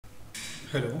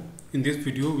Hello, in this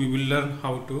video we will learn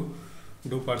how to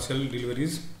do parcel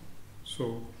deliveries.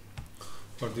 So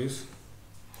for this,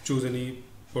 choose any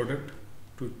product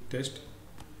to test.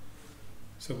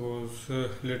 Suppose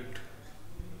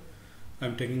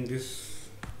I'm taking this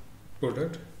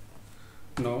product.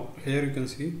 Now here you can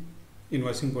see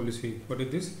invoicing policy. What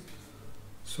is this?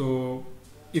 So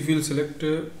if you will select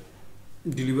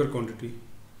deliver quantity,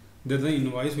 then the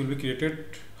invoice will be created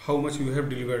how much you have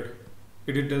delivered.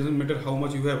 It doesn't matter how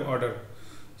much you have ordered.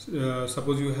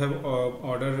 Suppose you have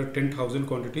ordered 10,000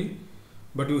 quantity,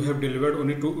 but you have delivered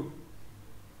only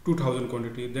 2,000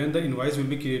 quantity, then the invoice will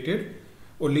be created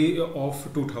only of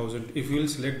 2,000 if you will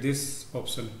select this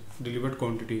option, delivered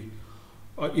quantity.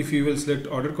 Or if you will select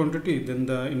order quantity, then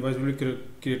the invoice will be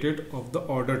created of the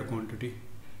ordered quantity.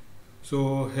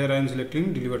 So here I am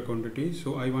selecting delivered quantity,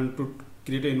 so I want to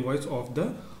create an invoice of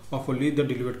only the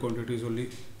delivered quantities only.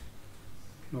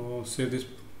 Now save this,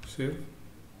 save,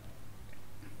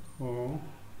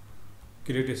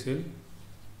 create a sale,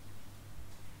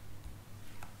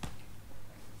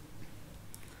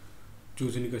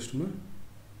 choose any customer.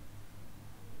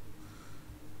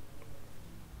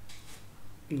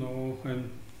 Now I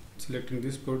am selecting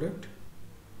this product.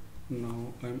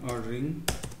 Now I am ordering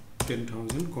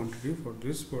 10,000 quantity for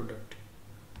this product.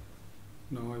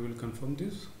 Now I will confirm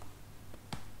this.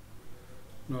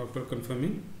 Now after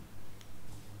confirming,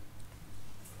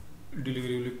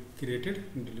 delivery will be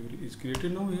created. Delivery is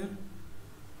created now here.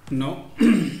 Now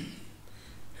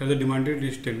here the demanded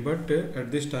is 10, but at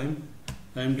this time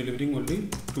I am delivering only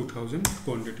 2,000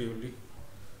 quantity only.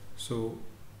 So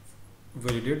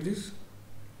validate this.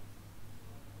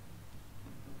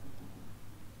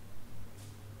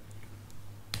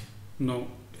 Now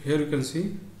here you can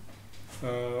see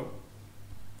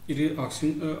it is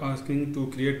asking to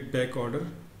create back order.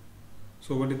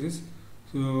 So what is this?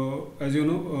 So as you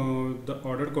know, the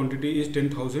ordered quantity is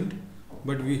 10,000,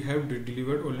 but we have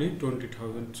delivered only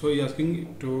 20,000. So he is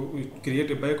asking to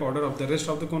create a back order of the rest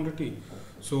of the quantity.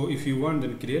 So if you want,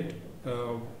 then create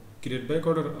back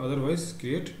order. Otherwise,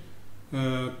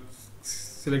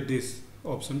 select this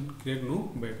option, create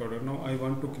no back order. Now I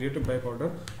want to create a back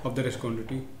order of the rest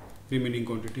quantity, remaining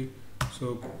quantity.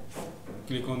 So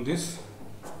click on this.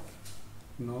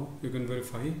 Now you can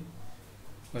verify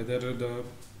whether the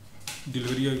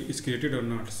delivery is created or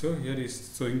not. So here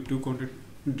is showing 2 quantity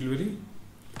delivery.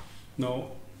 Now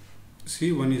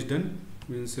see, one is done,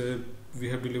 means we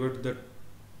have delivered the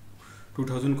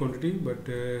 2,000 quantity, but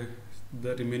the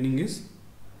remaining is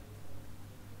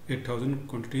 8,000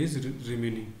 quantity is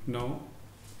remaining. Now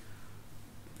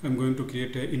I'm going to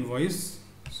create an invoice.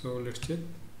 So let's check,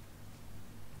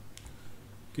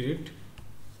 create.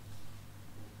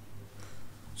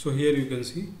 So here you can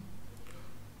see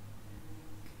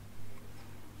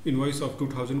invoice of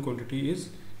 2,000 quantity is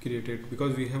created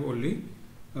because we have only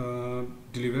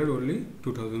delivered only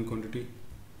 2,000 quantity.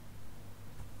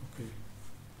 Okay,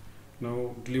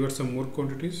 now deliver some more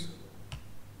quantities.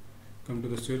 Come to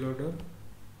the sale order.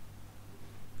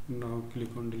 Now click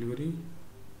on delivery.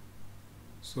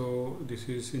 So this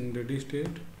is in ready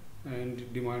state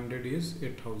and demanded is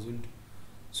 8,000.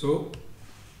 So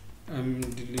I'm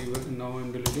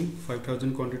delivering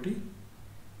 5,000 quantity.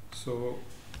 So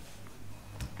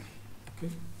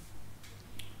okay,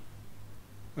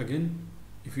 again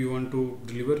if you want to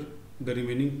deliver the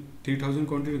remaining 3,000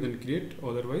 quantity, then create,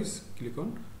 otherwise click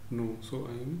on no. So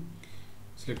I am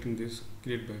selecting this,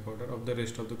 create back order of the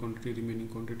rest of the quantity, remaining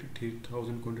quantity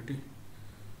 3,000 quantity.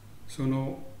 So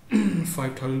now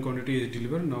 5,000 quantity is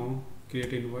delivered. Now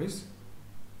create invoice.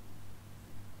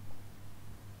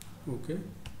 Okay,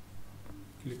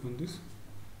 click on this.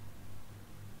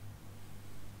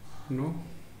 Now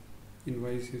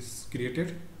invoice is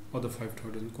created of the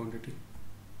 5,000 quantity.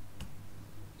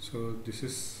 So this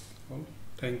is all.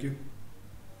 Thank you.